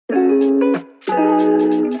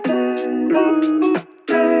I'm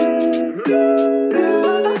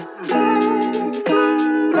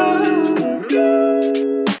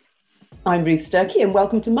Ruth Sturkey and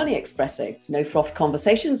welcome to Money Espresso, no froth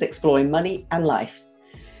conversations exploring money and life.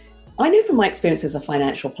 I know from my experience as a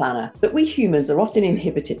financial planner that we humans are often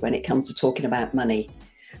inhibited when it comes to talking about money.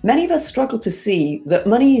 Many of us struggle to see that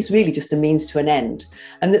money is really just a means to an end,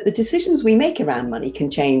 and that the decisions we make around money can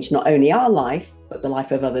change not only our life, but the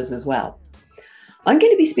life of others as well. I'm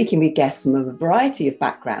going to be speaking with guests from a variety of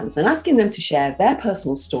backgrounds and asking them to share their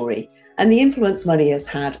personal story and the influence money has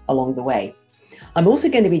had along the way. I'm also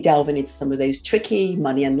going to be delving into some of those tricky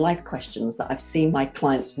money and life questions that I've seen my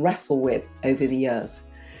clients wrestle with over the years.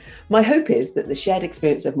 My hope is that the shared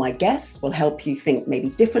experience of my guests will help you think maybe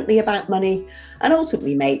differently about money and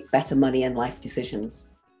ultimately make better money and life decisions.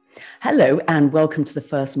 Hello and welcome to the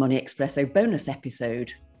first Money Espresso bonus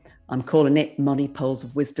episode. I'm calling it Money Pearls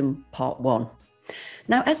of Wisdom Part 1.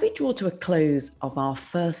 Now, as we draw to a close of our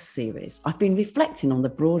first series, I've been reflecting on the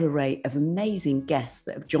broad array of amazing guests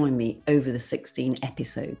that have joined me over the 16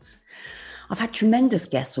 episodes. I've had tremendous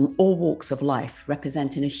guests from all walks of life,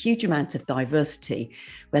 representing a huge amount of diversity,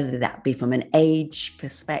 whether that be from an age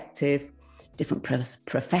perspective, different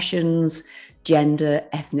professions, gender,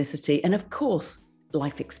 ethnicity, and of course,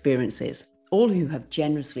 life experiences, all who have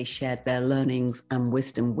generously shared their learnings and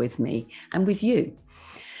wisdom with me and with you.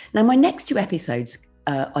 Now, my next two episodes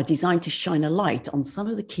are designed to shine a light on some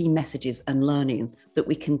of the key messages and learning that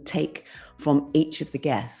we can take from each of the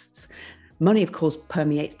guests. Money, of course,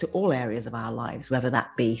 permeates to all areas of our lives, whether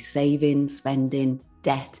that be saving, spending,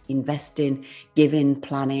 debt, investing, giving,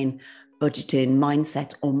 planning, budgeting,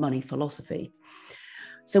 mindset, or money philosophy.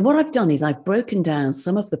 So what I've done is I've broken down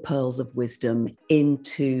some of the pearls of wisdom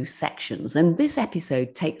into sections. And this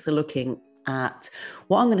episode takes a looking at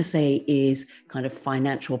what I'm going to say is kind of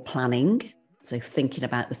financial planning, so thinking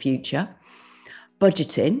about the future,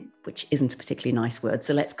 budgeting, which isn't a particularly nice word,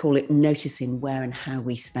 so let's call it noticing where and how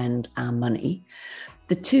we spend our money,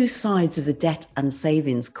 the two sides of the debt and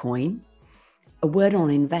savings coin, a word on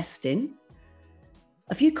investing,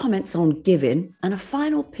 a few comments on giving, and a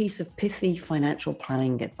final piece of pithy financial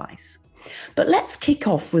planning advice. But let's kick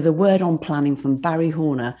off with a word on planning from Barry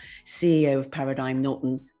Horner, CEO of Paradigm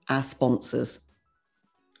Norton, our sponsors.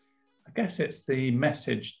 I guess it's the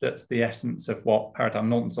message that's the essence of what Paradigm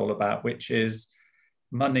Norton's all about, which is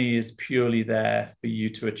money is purely there for you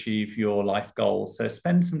to achieve your life goals. So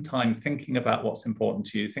spend some time thinking about what's important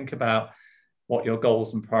to you. Think about what your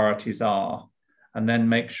goals and priorities are, and then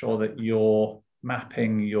make sure that you're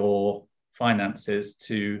mapping your finances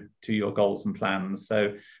to your goals and plans. So, I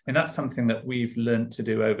mean, that's something that we've learned to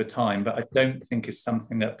do over time, but I don't think is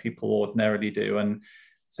something that people ordinarily do. And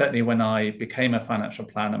certainly when I became a financial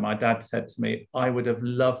planner, my dad said to me, I would have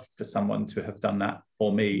loved for someone to have done that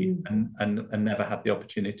for me and never had the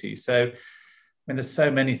opportunity. So, I mean, there's so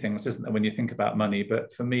many things, isn't there, when you think about money,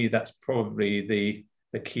 but for me, that's probably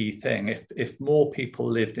the key thing. If more people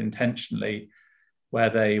lived intentionally, where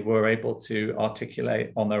they were able to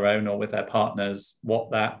articulate on their own or with their partners what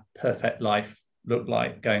that perfect life looked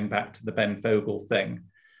like, going back to the Ben Fogle thing,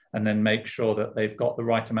 and then make sure that they've got the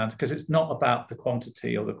right amount, because it's not about the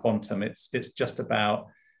quantity or the quantum, it's just about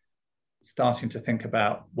starting to think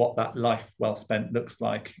about what that life well spent looks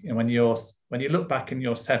like. And when you look back and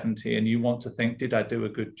you're 70 and you want to think, did I do a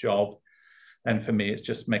good job? And for me, it's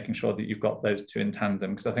just making sure that you've got those two in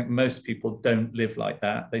tandem, because I think most people don't live like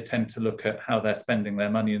that. They tend to look at how they're spending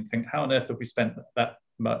their money and think, how on earth have we spent that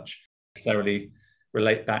much? Necessarily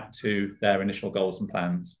relate back to their initial goals and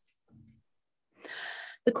plans.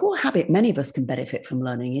 The core habit many of us can benefit from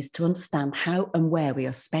learning is to understand how and where we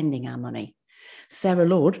are spending our money. Sarah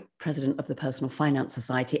Lord, president of the Personal Finance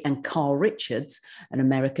Society, and Carl Richards, an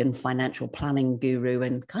American financial planning guru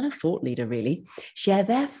and kind of thought leader really, share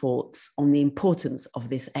their thoughts on the importance of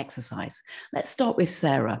this exercise. Let's start with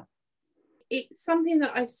Sarah. It's something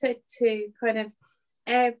that I've said to kind of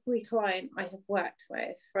every client I have worked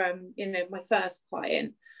with, from, my first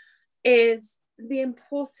client, is the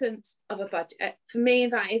importance of a budget. For me,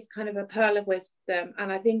 that is kind of a pearl of wisdom,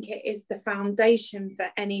 and I think it is the foundation for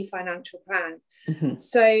any financial plan. Mm-hmm.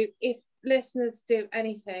 So if listeners do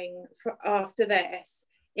anything after this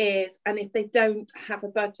and if they don't have a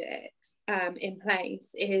budget in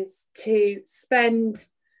place, is to spend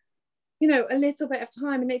a little bit of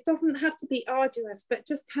time, and it doesn't have to be arduous, but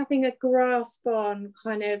just having a grasp on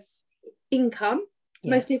kind of income.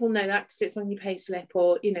 Yeah. Most people know that because it's on your pay slip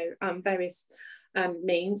or, various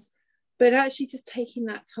means, but actually just taking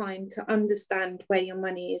that time to understand where your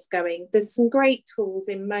money is going. There's some great tools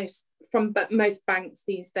in most banks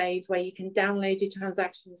these days where you can download your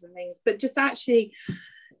transactions and things, but just actually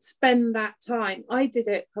spend that time. I did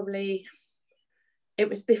it probably, it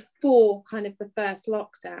was before kind of the first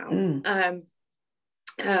lockdown.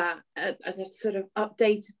 I sort of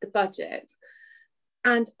updated the budget,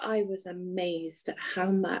 and I was amazed at how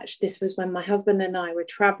much. This was when my husband and I were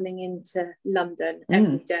traveling into London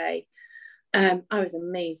every day. I was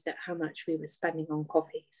amazed at how much we were spending on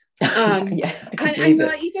coffees. And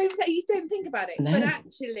like, you don't think about it, No. but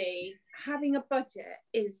actually having a budget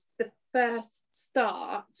is the first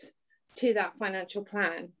start to that financial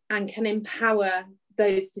plan and can empower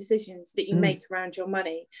those decisions that you make around your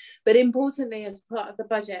money. But importantly, as part of the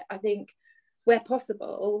budget, I think where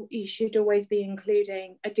possible, you should always be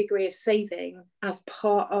including a degree of saving as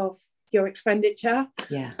part of your expenditure.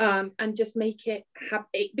 And just make it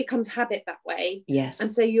it becomes habit that way.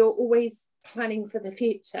 And so you're always planning for the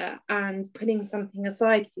future and putting something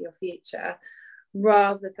aside for your future,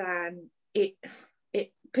 rather than it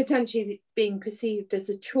potentially being perceived as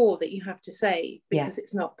a chore that you have to save because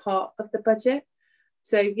it's not part of the budget.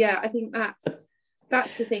 So I think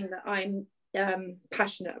that's the thing that I'm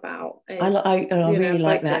passionate about. I really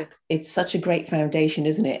like that. It's such a great foundation,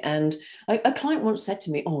 isn't it? And a client once said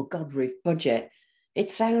to me, "Oh God, Ruth, budget. It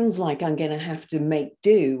sounds like I'm going to have to make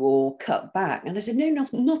do or cut back." And I said, "No,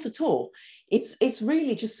 not at all. It's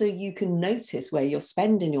really just so you can notice where you're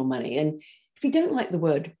spending your money. And if you don't like the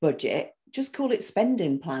word budget, just call it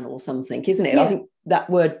spending plan or something, isn't it?" I think that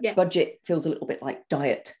word budget feels a little bit like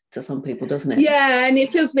diet to some people, doesn't it? And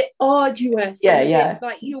it feels a bit arduous.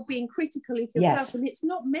 Like you're being critical of yourself, and it's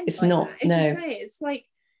not meant. It's like not. That. As you say, it's like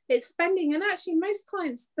it's spending. And actually, most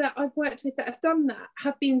clients that I've worked with that have done that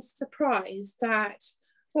have been surprised at,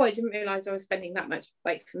 "Oh, I didn't realize I was spending that much."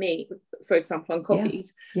 Like for me, for example, on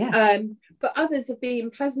coffees. But others have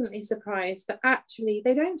been pleasantly surprised that actually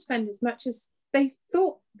they don't spend as much as they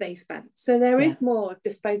thought they spent. So there is more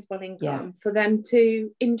disposable income for them to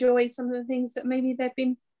enjoy some of the things that maybe they've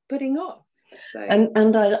been putting off. So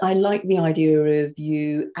and I like the idea of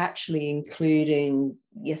you actually including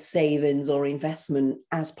your savings or investment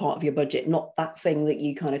as part of your budget, not that thing that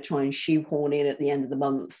you kind of try and shoehorn in at the end of the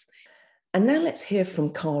month. And now let's hear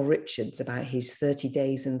from Carl Richards about his 30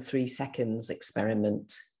 days and 3 seconds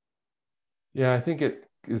experiment. Yeah, I think it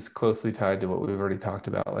is closely tied to what we've already talked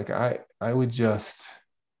about. Like I would just,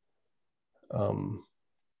 I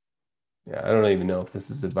don't even know if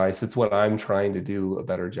this is advice. It's what I'm trying to do a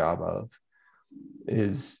better job of,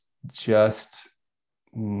 is just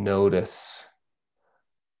notice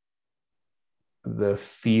the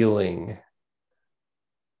feeling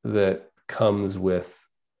that comes with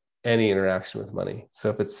any interaction with money. So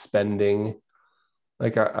if it's spending,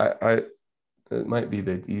 like it might be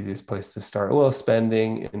the easiest place to start. Well,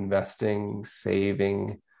 spending, investing,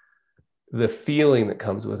 saving, the feeling that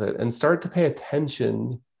comes with it, and start to pay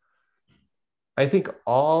attention. I think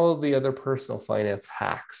all the other personal finance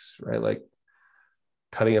hacks, right? Like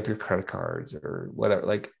cutting up your credit cards or whatever,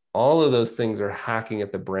 like all of those things are hacking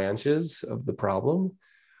at the branches of the problem.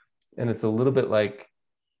 And it's a little bit like,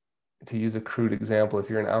 to use a crude example, if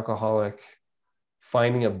you're an alcoholic,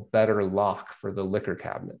 finding a better lock for the liquor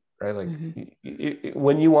cabinet, right? Like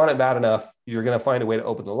when you want it bad enough, you're going to find a way to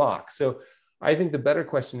open the lock. So I think the better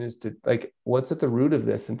question is to, like, what's at the root of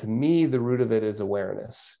this? And to me, the root of it is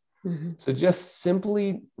awareness. So just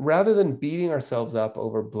simply, rather than beating ourselves up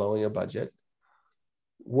over blowing a budget,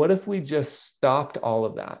 what if we just stopped all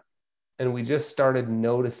of that and we just started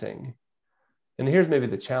noticing? And here's maybe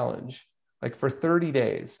the challenge. Like for 30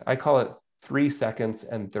 days, I call it 3 seconds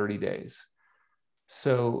and 30 days.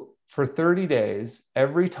 So for 30 days,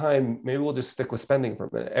 every time, maybe we'll just stick with spending for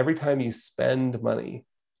a minute. Every time you spend money,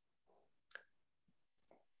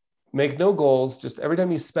 make no goals, just every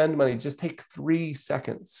time you spend money, just take 3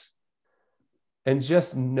 seconds and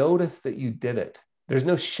just notice that you did it. There's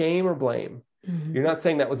no shame or blame. You're not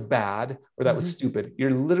saying that was bad or that was stupid.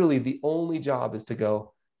 You're literally, the only job is to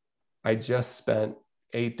go, I just spent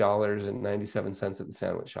 $8.97 at the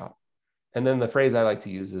sandwich shop. And then the phrase I like to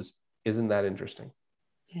use is, isn't that interesting?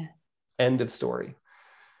 Yeah. End of story.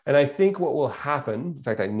 And I think what will happen, in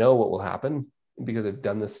fact, I know what will happen because I've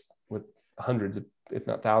done this with hundreds of, if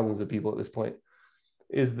not thousands of people at this point,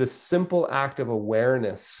 is the simple act of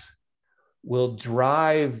awareness will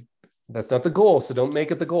drive. That's not the goal. So don't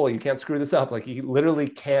make it the goal. You can't screw this up. Like you literally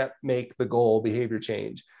can't make the goal behavior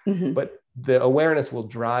change, but the awareness will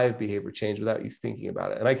drive behavior change without you thinking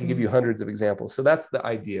about it. And I can give you hundreds of examples. So that's the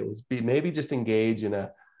idea, was maybe just engage in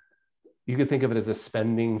you could think of it as a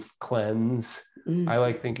spending cleanse. I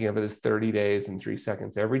like thinking of it as 30 days and 3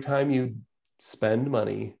 seconds. Every time you spend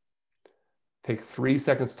money, take 3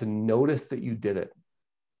 seconds to notice that you did it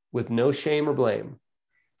with no shame or blame.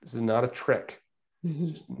 This is not a trick.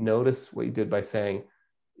 Just notice what you did by saying,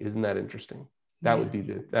 isn't that interesting? That would be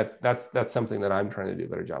that's something that I'm trying to do a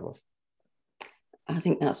better job of. I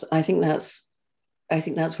think that's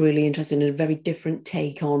really interesting, and a very different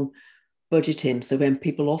take on budgeting. So when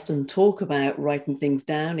people often talk about writing things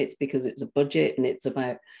down, it's because it's a budget and it's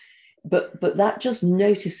about, but that just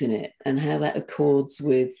noticing it and how that accords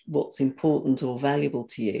with what's important or valuable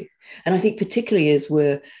to you. And I think particularly as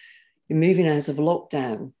we're moving out of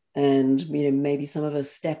lockdown, and maybe some of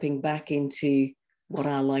us stepping back into what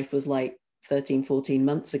our life was like 13, 14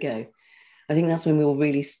 months ago, I think that's when we'll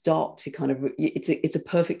really start to kind of, it's a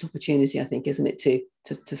perfect opportunity, I think, isn't it,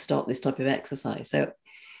 to start this type of exercise. So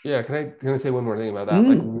yeah, can I say one more thing about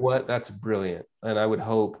that? That's brilliant. And I would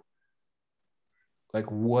hope,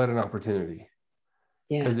 what an opportunity.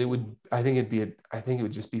 Yeah. Because I think it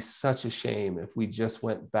would just be such a shame if we just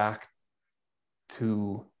went back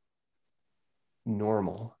to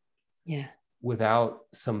normal. Yeah. Without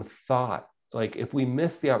some thought. Like if we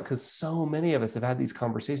miss because so many of us have had these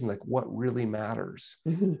conversations, like what really matters.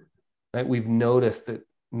 Right? We've noticed that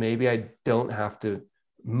maybe I don't have to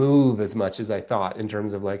move as much as I thought, in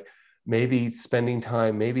terms of maybe spending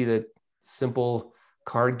time, maybe the simple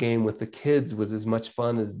card game with the kids was as much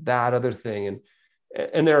fun as that other thing.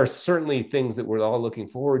 And there are certainly things that we're all looking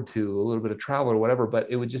forward to, a little bit of travel or whatever, but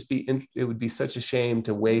it would be such a shame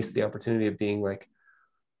to waste the opportunity of being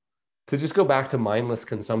to just go back to mindless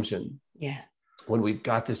consumption. Yeah. When we've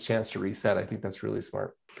got this chance to reset. I think that's really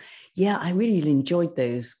smart. Yeah, I really enjoyed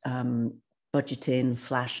those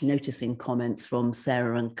budgeting / noticing comments from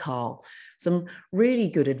Sarah and Carl. Some really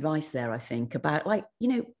good advice there, I think, about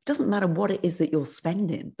it doesn't matter what it is that you're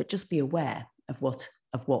spending, but just be aware of what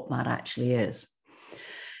that actually is.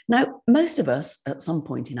 Now, most of us at some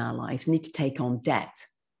point in our lives need to take on debt.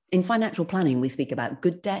 In financial planning, we speak about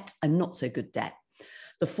good debt and not so good debt.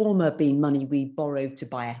 The former being money we borrow to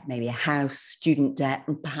buy maybe a house, student debt,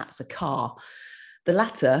 and perhaps a car. The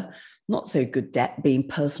latter, not so good debt, being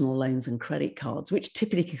personal loans and credit cards, which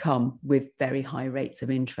typically come with very high rates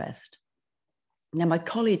of interest. Now, my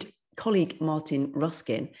colleague Martin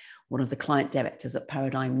Ruskin, one of the client directors at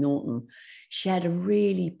Paradigm Norton, shared a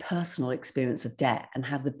really personal experience of debt and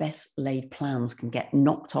how the best laid plans can get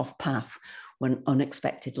knocked off path when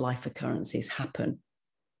unexpected life occurrences happen.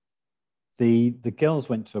 The girls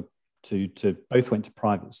both went to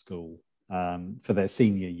private school for their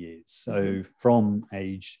senior years. So from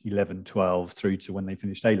age 11, 12 through to when they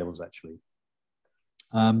finished A-levels, actually.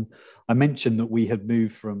 I mentioned that we had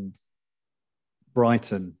moved from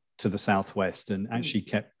Brighton to the southwest and actually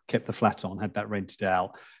kept the flat on, had that rented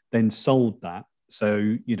out, then sold that.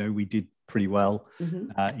 So, we did pretty well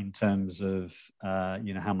in terms of,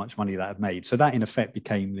 how much money that had made. So that in effect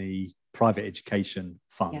became the private education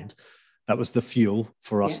fund. Yeah. That was the fuel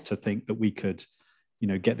for us to think that we could,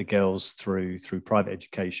 get the girls through private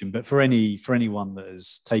education. But for anyone that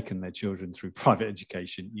has taken their children through private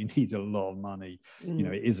education, you need a lot of money.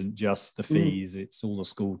 It isn't just the fees; it's all the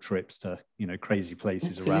school trips to crazy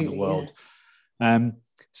places around the world. Yeah.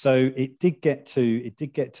 So it did get to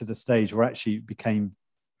the stage where actually it became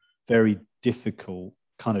very difficult,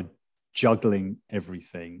 kind of juggling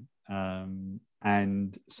everything.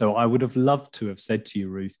 And so I would have loved to have said to you,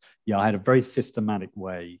 Ruth, I had a very systematic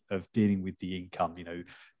way of dealing with the income.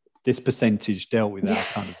 This percentage dealt with our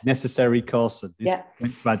kind of necessary costs, and this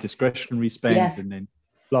went to our discretionary spend, and then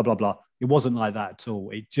blah, blah, blah. It wasn't like that at all.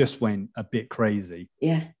 It just went a bit crazy.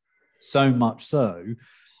 Yeah. So much so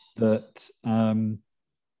that, I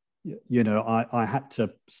had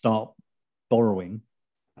to start borrowing,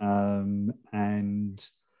 and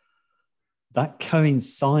that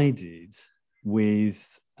coincided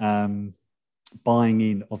with buying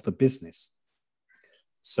in of the business.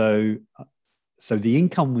 So the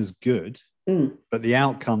income was good, but the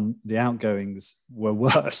outgoings were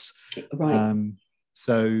worse. Right.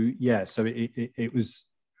 So it was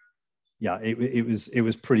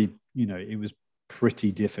pretty, it was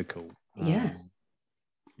pretty difficult. Yeah.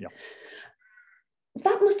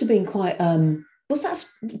 That must have been quite,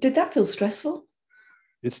 did that feel stressful?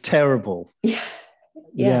 It's terrible.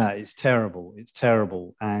 Yeah, it's terrible. It's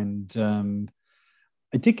terrible. And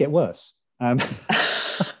it did get worse.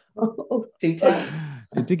 Oh, do tell.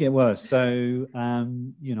 It did get worse. So,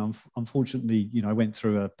 unfortunately, I went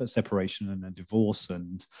through a separation and a divorce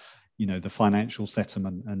and, the financial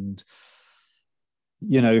settlement. And,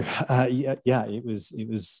 it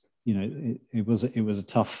was a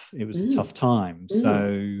tough time.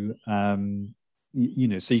 So,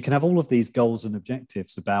 so you can have all of these goals and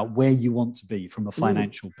objectives about where you want to be from a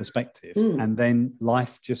financial perspective, and then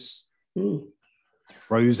life just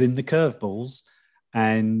throws in the curveballs,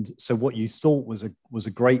 And so what you thought was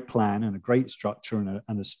a great plan and a great structure and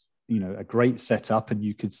a great setup, and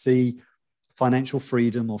you could see financial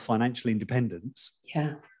freedom or financial independence.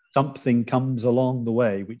 Yeah. Something comes along the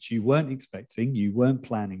way which you weren't expecting, you weren't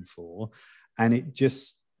planning for, and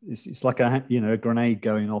it's like a grenade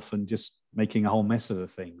going off and just making a whole mess of the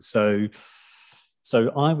thing. So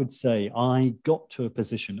I would say I got to a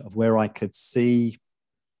position of where I could see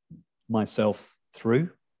myself through.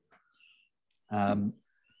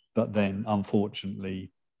 But then,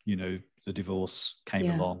 unfortunately, the divorce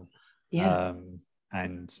came along,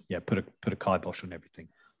 and put a kibosh on everything.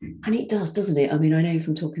 And it does, doesn't it? I mean, I know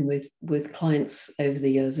from talking with clients over the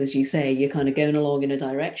years, as you say, you're kind of going along in a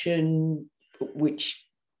direction which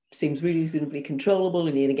seems reasonably controllable,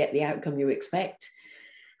 and you're going to get the outcome you expect,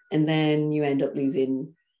 and then you end up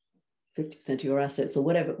losing 50% of your assets or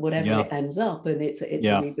whatever it ends up, and it's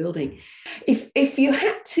a rebuilding. If you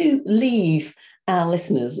had to leave our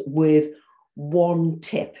listeners with one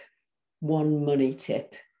money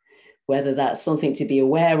tip, whether that's something to be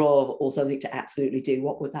aware of or something to absolutely do,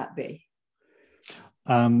 what would that be?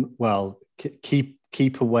 Well,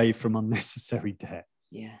 keep away from unnecessary debt.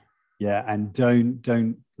 Yeah, and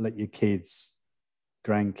don't let your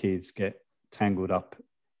grandkids get tangled up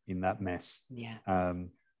in that mess. And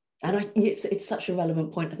it's such a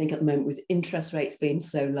relevant point, I think, at the moment, with interest rates being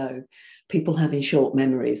so low, people having short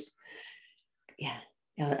memories.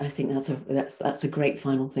 I think that's a great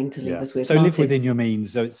final thing to leave us with. So live within your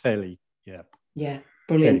means. So it's fairly, brilliant,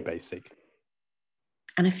 fairly basic.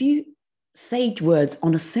 And a few sage words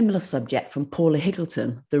on a similar subject from Paula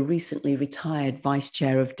Higgleton, the recently retired vice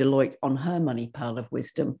chair of Deloitte, on her money pearl of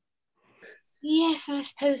wisdom. Yes, and I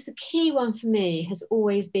suppose the key one for me has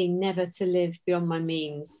always been never to live beyond my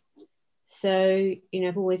means. So,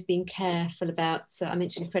 I've always been careful about, I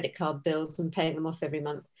mentioned credit card bills and paying them off every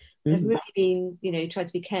month. I've really been, tried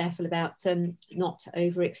to be careful about not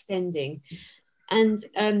overextending. And,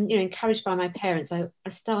 encouraged by my parents, I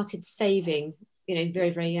started saving,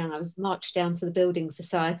 very, very young. I was marched down to the building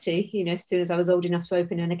society, as soon as I was old enough to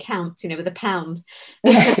open an account, with £1.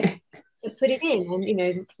 To put it in.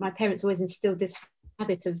 And, my parents always instilled this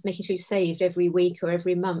habit of making sure you saved every week or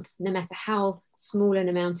every month, no matter how small an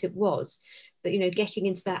amount it was. But, getting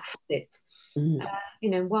into that habit,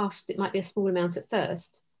 whilst it might be a small amount at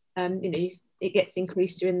first, it gets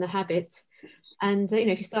increased during the habit. And,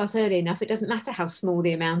 if you start early enough, it doesn't matter how small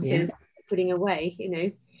the amount is putting away,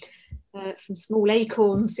 from small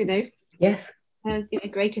acorns, Yes.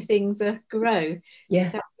 Greater things grow. Yeah.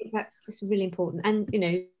 So I think that's just really important. And,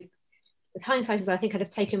 with hindsight as well, I think I'd have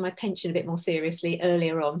taken my pension a bit more seriously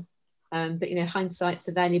earlier on. But, hindsight's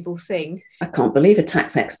a valuable thing. I can't believe a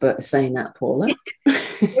tax expert is saying that, Paula.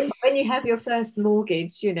 When you have your first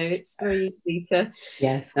mortgage, it's very easy to...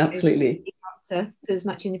 Yes, absolutely. To put as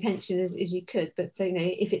much in your pension as you could. But,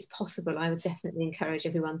 if it's possible, I would definitely encourage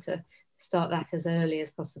everyone to start that as early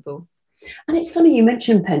as possible. And it's funny you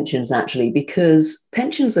mentioned pensions, actually, because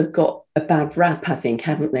pensions have got a bad rap, I think,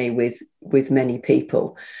 haven't they, with many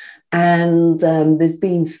people. And there's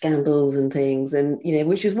been scandals and things, and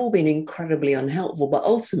which has all been incredibly unhelpful. But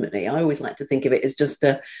ultimately, I always like to think of it as just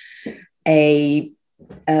a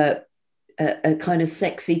kind of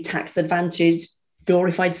sexy tax advantage,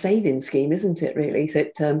 glorified savings scheme, isn't it? Really, so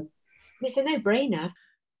it's a no-brainer.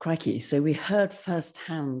 Crikey! So we heard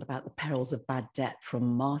firsthand about the perils of bad debt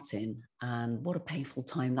from Martin, and what a painful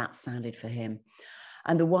time that sounded for him.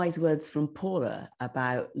 And the wise words from Paula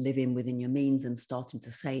about living within your means and starting to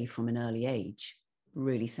save from an early age.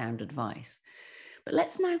 Really sound advice. But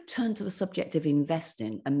let's now turn to the subject of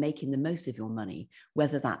investing and making the most of your money,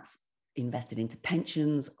 whether that's invested into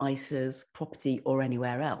pensions, ISAs, property, or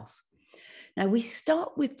anywhere else. Now, we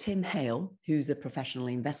start with Tim Hale, who's a professional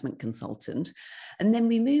investment consultant, and then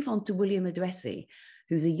we move on to William Adwesi,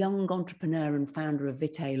 who's a young entrepreneur and founder of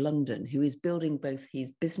Vitae London, who is building both his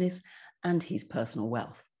business and his personal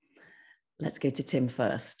wealth. Let's go to Tim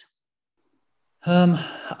first.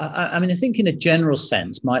 I think in a general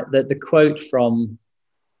sense, the quote from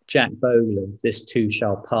Jack Bogle of "This too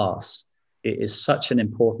shall pass" it is such an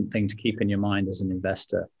important thing to keep in your mind as an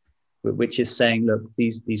investor, which is saying, look,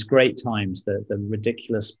 these great times, the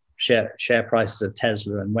ridiculous share prices of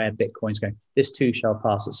Tesla and where Bitcoin's going, this too shall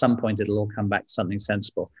pass. At some point, it'll all come back to something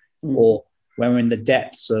sensible. Or when we're in the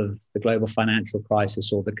depths of the global financial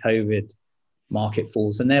crisis or the COVID market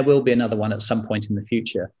falls, and there will be another one at some point in the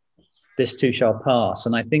future, this too shall pass.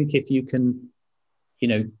 And I think if you can,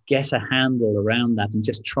 get a handle around that and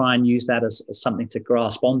just try and use that as something to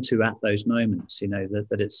grasp onto at those moments,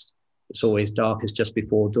 that it's always darkest just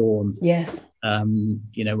before dawn. Yes.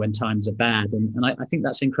 When times are bad. And I think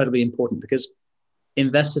that's incredibly important, because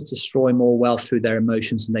investors destroy more wealth through their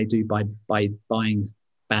emotions than they do by buying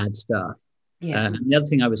bad stuff. Yeah. And the other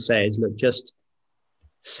thing I would say is, look, just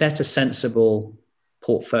set a sensible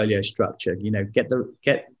portfolio structure.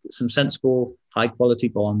 Get some sensible, high quality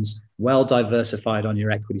bonds, well diversified on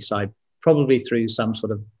your equity side, probably through some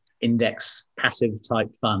sort of index passive type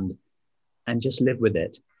fund, and just live with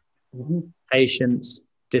it. Mm-hmm. Patience,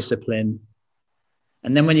 discipline.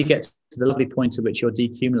 And then when you get to the lovely point at which you're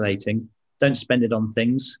decumulating, don't spend it on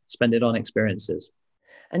things, spend it on experiences.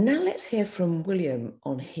 And now let's hear from William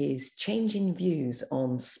on his changing views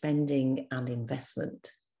on spending and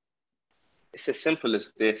investment. It's as simple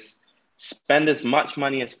as this. Spend as much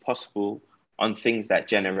money as possible on things that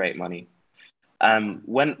generate money.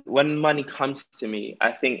 When money comes to me,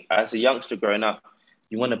 I think as a youngster growing up,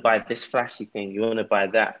 you want to buy this flashy thing, you want to buy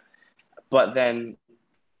that. But then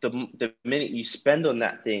the minute you spend on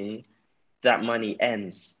that thing, that money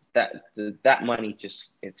ends. That money just,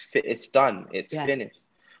 it's done, it's finished.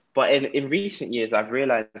 But in recent years, I've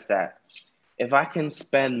realized that if I can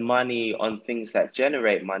spend money on things that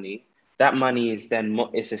generate money, that money is then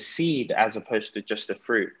it's a seed as opposed to just a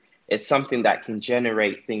fruit. It's something that can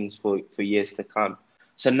generate things for years to come.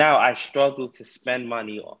 So now I struggle to spend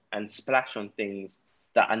money and splash on things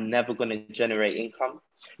that are never going to generate income.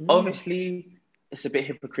 Obviously, it's a bit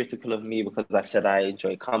hypocritical of me because I've said I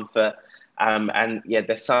enjoy comfort. And yeah,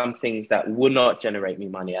 there's some things that will not generate me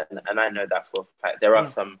money. And I know that for a fact. There are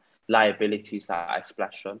some liabilities that I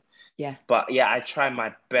splash on. Yeah. But yeah, I try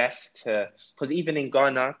my best to, because even in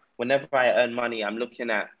Ghana, whenever I earn money, I'm looking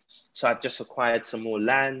at, so I've just acquired some more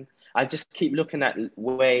land. I just keep looking at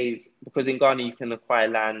ways, because in Ghana, you can acquire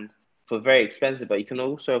land for very expensive, but you can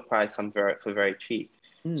also acquire some for very cheap.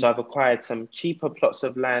 So I've acquired some cheaper plots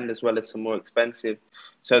of land as well as some more expensive,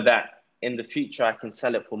 so that in the future I can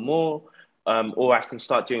sell it for more, or I can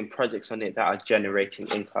start doing projects on it that are generating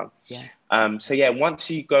income. So yeah, once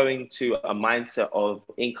you go into a mindset of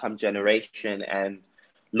income generation and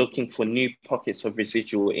looking for new pockets of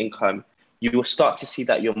residual income, you will start to see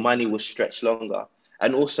that your money will stretch longer.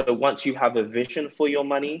 And also, once you have a vision for your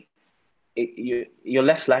money, you're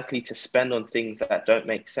less likely to spend on things that don't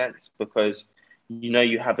make sense, because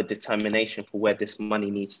you have a determination for where this money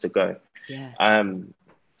needs to go.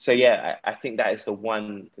 So yeah, I think that is the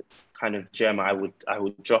one kind of gem I would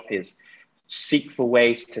drop, is seek for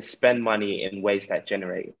ways to spend money in ways that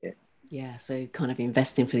generate it. Yeah, so kind of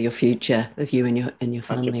investing for your future of you and your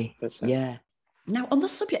family. 100%. Yeah. Now, on the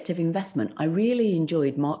subject of investment, I really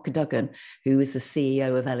enjoyed Mark Cadogan, who is the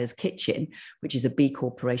CEO of Ella's Kitchen, which is a B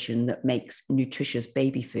Corporation that makes nutritious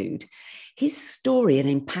baby food. His story and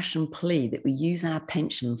impassioned plea that we use our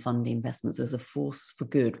pension fund investments as a force for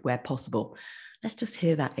good where possible. Let's just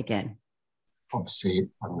hear that again. Obviously,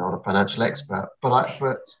 I'm not a financial expert, but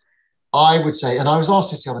I would say, and I was asked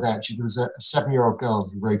this the other day, actually, there was a 7-year-old girl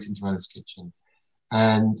who wrote into Ella's Kitchen,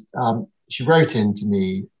 and she wrote in to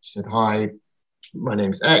me, she said, "Hi, my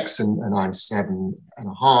name's X and I'm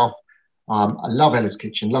 7.5. I love Ella's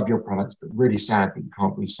Kitchen, love your products, but really sad that you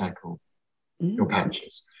can't recycle your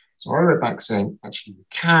pouches." So I wrote back saying, actually, you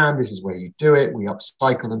can, this is where you do it, we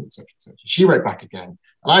upcycle them, etc., etc. She wrote back again,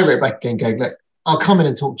 and I wrote back again going, "Look, I'll come in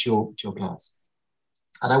and talk to your class."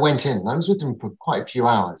 And I went in, and I was with them for quite a few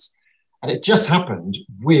hours. And it just happened,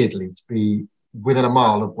 weirdly, to be within a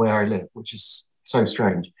mile of where I live, which is so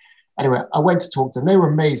strange. Anyway, I went to talk to them. They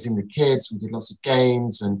were amazing, the kids. We did lots of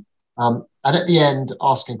games. And at the end,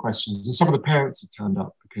 asking questions. And some of the parents had turned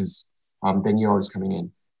up because they knew I was coming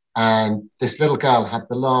in. And this little girl had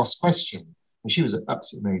the last question. And she was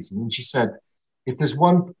absolutely amazing. And she said, if there's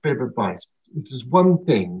one bit of advice, if there's one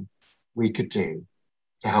thing we could do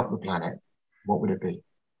to help the planet, what would it be?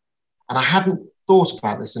 And I hadn't thought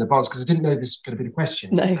about this in advance because I didn't know this was going to be the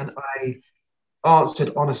question. No. And I answered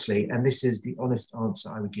honestly, and this is the honest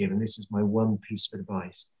answer I would give, and this is my one piece of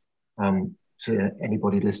advice to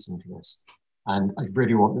anybody listening to this. And I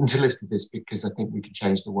really want them to listen to this because I think we can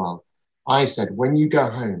change the world. I said, when you go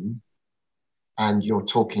home and you're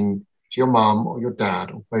talking to your mum or your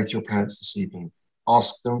dad or both your parents this evening,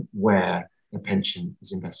 ask them where their pension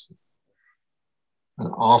is invested.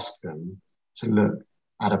 And ask them to look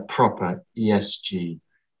at a proper ESG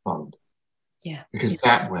fund. Yeah. Because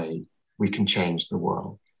that way we can change the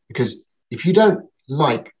world. Because if you don't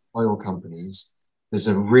like oil companies, there's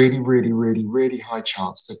a really, really, really, really high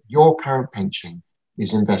chance that your current pension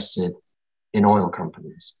is invested in oil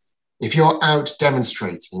companies. If you're out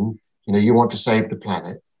demonstrating, you want to save the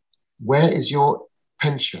planet, where is your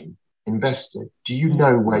pension invested? Do you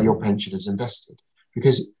know where your pension is invested?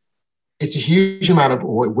 Because it's a huge amount of,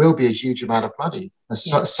 or it will be a huge amount of money, a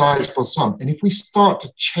sizable sum. And if we start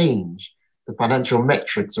to change the financial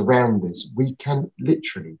metrics around this, we can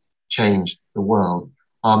literally change the world.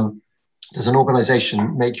 There's an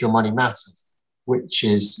organization, Make Your Money Matter, which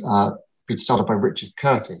is been started by Richard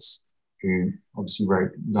Curtis, who obviously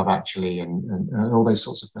wrote Love Actually and all those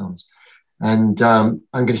sorts of films. And I'm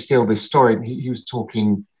going to steal this story. He was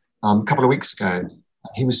talking a couple of weeks ago.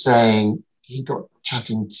 He was saying he got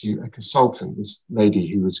chatting to a consultant, this lady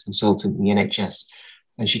who was a consultant in the NHS,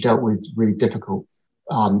 and she dealt with really difficult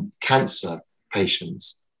cancer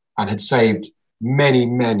patients and had saved many,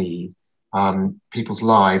 many people's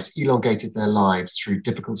lives, elongated their lives through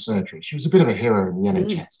difficult surgery. She was a bit of a hero in the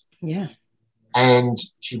NHS. Yeah. And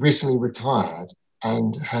she recently retired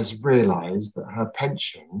and has realized that her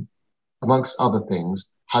pension, amongst other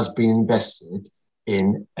things, has been invested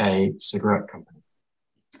in a cigarette company.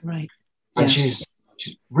 Right. And she's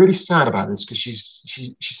really sad about this because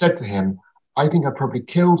she said to him, I think I probably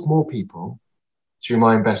killed more people through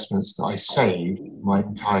my investments than I saved my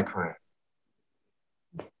entire career.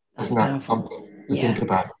 That's Isn't that powerful. something to think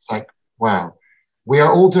about? It's like, wow, we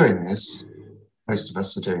are all doing this. Most of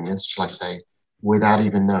us are doing this, shall I say, without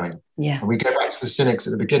even knowing. Yeah. And we go back to the cynics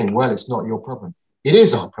at the beginning. Well, it's not your problem. It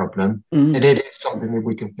is our problem, and it is something that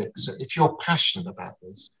we can fix. So if you're passionate about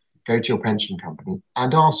this, go to your pension company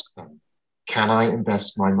and ask them, can I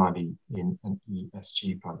invest my money in an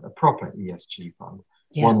ESG fund, a proper ESG fund,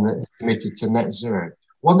 one that is committed to net zero,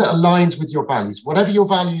 one that aligns with your values? Whatever your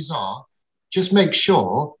values are, just make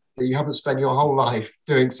sure that you haven't spent your whole life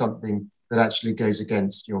doing something that actually goes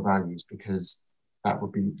against your values, because that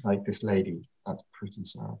would be like this lady. That's pretty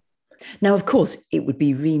sad. Now, of course, it would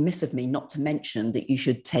be remiss of me not to mention that you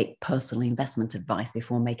should take personal investment advice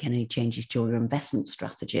before making any changes to your investment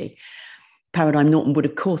strategy. Paradigm Norton would,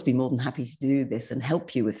 of course, be more than happy to do this and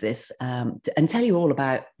help you with this and tell you all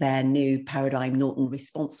about their new Paradigm Norton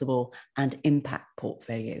responsible and impact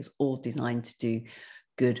portfolios, all designed to do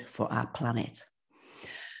good for our planet.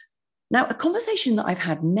 Now, a conversation that I've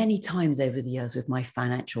had many times over the years with my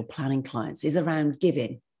financial planning clients is around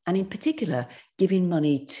giving, and in particular, giving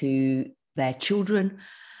money to their children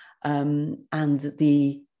and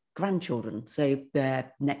the grandchildren, so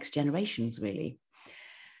their next generations, really.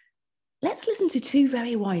 Let's listen to two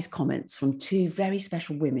very wise comments from two very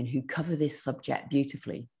special women who cover this subject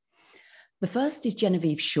beautifully. The first is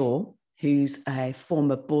Genevieve Shaw, who's a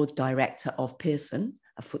former board director of Pearson,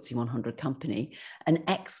 a FTSE 100 company, an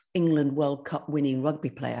ex-England World Cup winning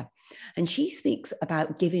rugby player. And she speaks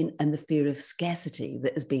about giving and the fear of scarcity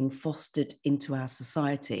that has been fostered into our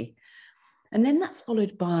society. And then that's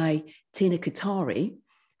followed by Tina Kutari,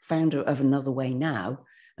 founder of Another Way Now,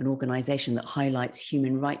 an organisation that highlights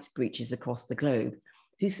human rights breaches across the globe,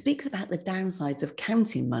 who speaks about the downsides of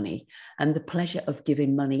counting money and the pleasure of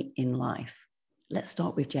giving money in life. Let's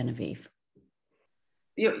start with Genevieve.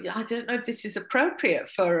 I don't know if this is appropriate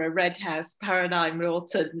for a Red House Paradigm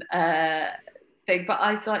Norton thing, but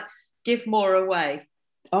I was like, give more away.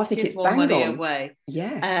 Oh, I think give it's more bang money on. away.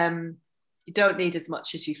 Yeah. You don't need as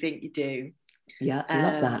much as you think you do. Yeah, I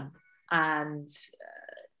love that. And,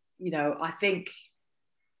 I think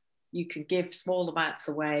you can give small amounts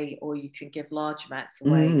away or you can give large amounts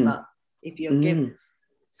away. But if you're giving,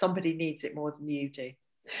 somebody needs it more than you do.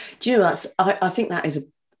 Do you know, I think that is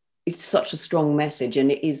it's such a strong message,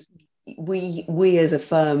 and it is we as a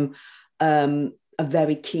firm are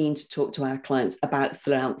very keen to talk to our clients about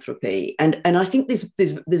philanthropy, and I think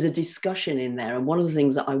there's a discussion in there, and one of the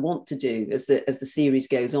things that I want to do as the series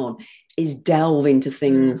goes on is delve into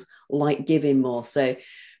things like giving more. So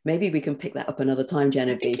maybe we can pick that up another time,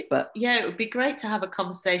 Genevieve. But yeah, it would be great to have a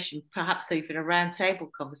conversation, perhaps even a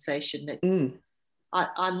roundtable conversation. It's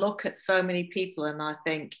I look at so many people and I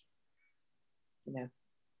think,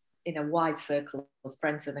 in a wide circle of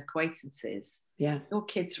friends and acquaintances, your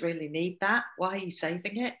kids really need that. Why are you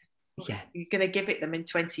saving it? Yeah, you're going to give it them in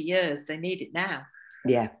 20 years. They need it now.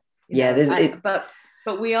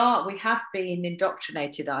 But we have been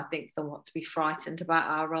indoctrinated, I think, somewhat to be frightened about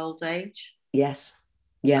our old age. Yes.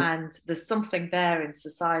 Yeah. And there's something there in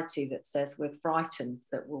society that says we're frightened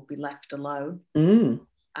that we'll be left alone.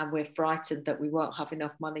 And we're frightened that we won't have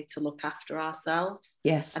enough money to look after ourselves.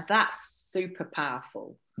 Yes. And that's super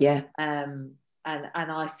powerful. Yeah. And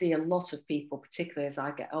I see a lot of people, particularly as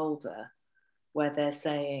I get older, where they're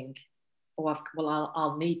saying,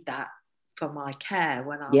 I'll need that for my care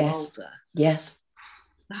when I'm older. Yes.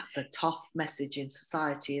 That's a tough message in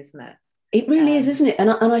society, isn't it? It really is, isn't it? And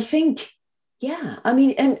I think, yeah, I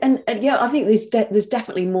mean, and yeah, I think there's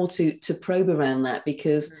definitely more to probe around that,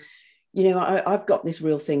 because I've got this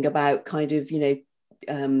real thing about kind of,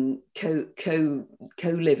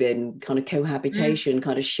 co-living, kind of cohabitation,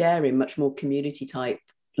 kind of sharing, much more community type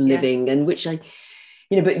living, and which I,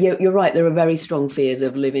 but you're right. There are very strong fears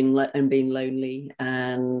of living and being lonely,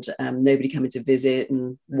 and nobody coming to visit,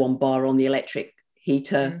 and one bar on the electric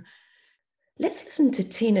heater. Let's listen to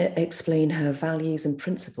Tina explain her values and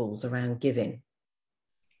principles around giving.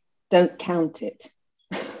 Don't count it.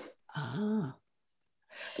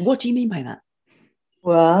 What do you mean by that?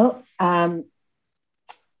 Well,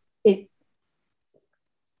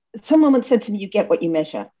 someone once said to me, you get what you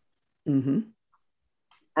measure. Mm-hmm.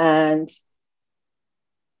 And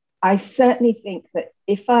I certainly think that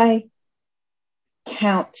if I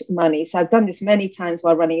count money, so I've done this many times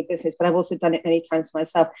while running a business, but I've also done it many times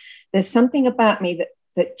myself, there's something about me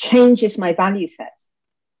that changes my value set.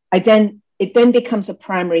 It then becomes a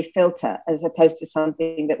primary filter as opposed to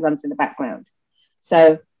something that runs in the background.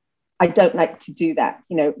 So I don't like to do that.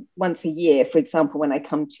 Once a year, for example, when I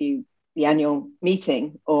come to the annual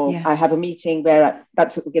meeting, or I have a meeting where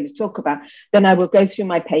that's what we're going to talk about, then I will go through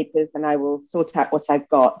my papers and I will sort out what I've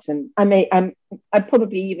got. And I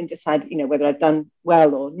probably even decide, whether I've done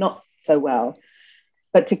well or not so well.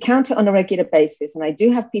 But to count it on a regular basis, and I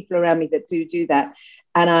do have people around me that do that,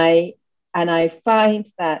 and I find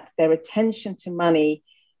that their attention to money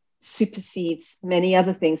supersedes many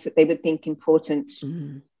other things that they would think important.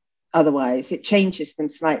 Otherwise, it changes them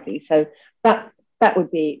slightly. So that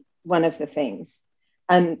would be one of the things.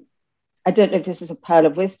 And I don't know if this is a pearl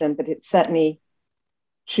of wisdom, but it's certainly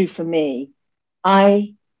true for me.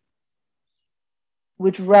 I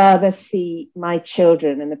would rather see my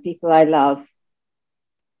children and the people I love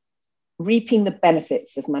reaping the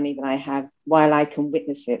benefits of money that I have while I can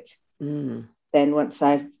witness it than once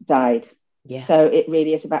I've died. Yes. So it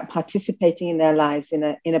really is about participating in their lives in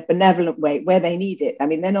a benevolent way where they need it. I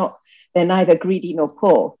mean, they're neither greedy nor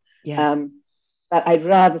poor. But I'd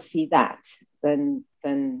rather see that than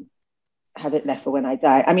have it left for when I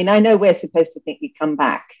die. I mean, I know we're supposed to think we come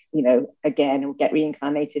back, again and get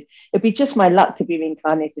reincarnated. It'd be just my luck to be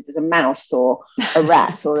reincarnated as a mouse or a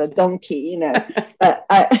rat or a donkey, But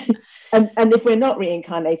and if we're not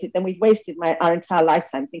reincarnated, then we've wasted our entire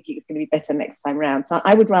lifetime thinking it's going to be better next time around. So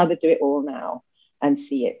I would rather do it all now and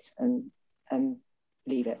see it and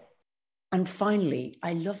leave it. And finally,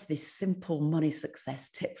 I love this simple money success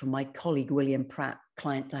tip from my colleague, William Pratt,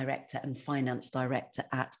 Client Director and Finance Director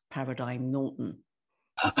at Paradigm Norton.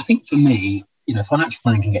 I think for me, financial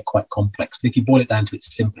planning can get quite complex, but if you boil it down to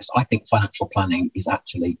its simplest, I think financial planning is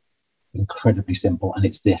actually incredibly simple. And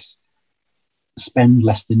it's this: spend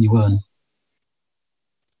less than you earn.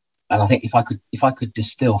 And I think if I could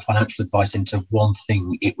distill financial advice into one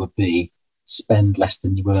thing, it would be spend less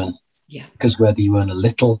than you earn. Yeah. Because whether you earn a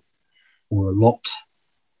little or a lot,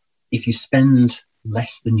 if you spend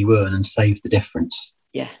less than you earn and save the difference,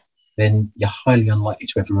 then you're highly unlikely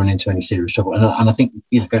to ever run into any serious trouble. And I think,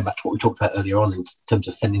 going back to what we talked about earlier on in terms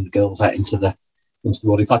of sending the girls out into the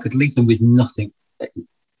world, if I could leave them with nothing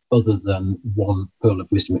other than one pearl of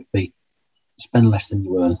wisdom, it'd be spend less than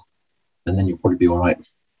you earn, and then you'll probably be all right.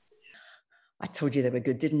 I told you they were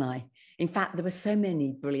good, didn't I? In fact, there were so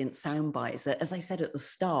many brilliant sound bites that, as I said at the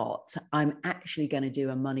start, I'm actually going to do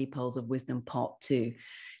a Money Pearls of Wisdom Part 2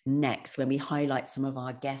 next, when we highlight some of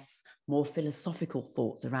our guests' more philosophical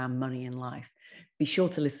thoughts around money and life. Be sure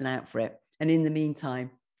to listen out for it. And in the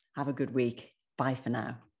meantime, have a good week. Bye for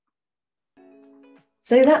now.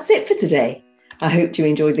 So that's it for today. I hope you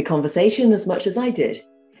enjoyed the conversation as much as I did.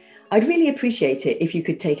 I'd really appreciate it if you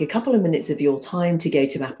could take a couple of minutes of your time to go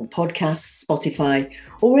to Apple Podcasts, Spotify,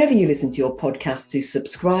 or wherever you listen to your podcast to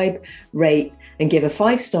subscribe, rate, and give a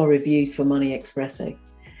 5-star review for Money Espresso.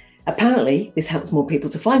 Apparently, this helps more people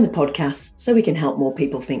to find the podcast, so we can help more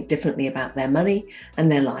people think differently about their money and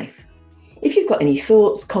their life. If you've got any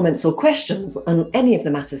thoughts, comments, or questions on any of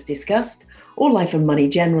the matters discussed, or life and money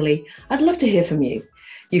generally, I'd love to hear from you.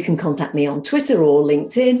 You can contact me on Twitter or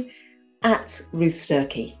LinkedIn at Ruth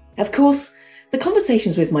Sturkey. Of course, the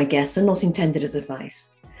conversations with my guests are not intended as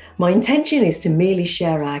advice. My intention is to merely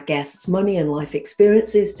share our guests' money and life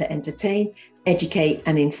experiences to entertain, educate,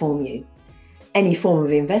 and inform you. Any form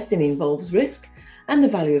of investing involves risk, and the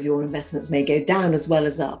value of your investments may go down as well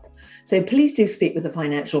as up. So please do speak with a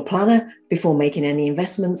financial planner before making any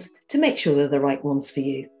investments to make sure they're the right ones for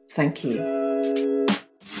you. Thank you.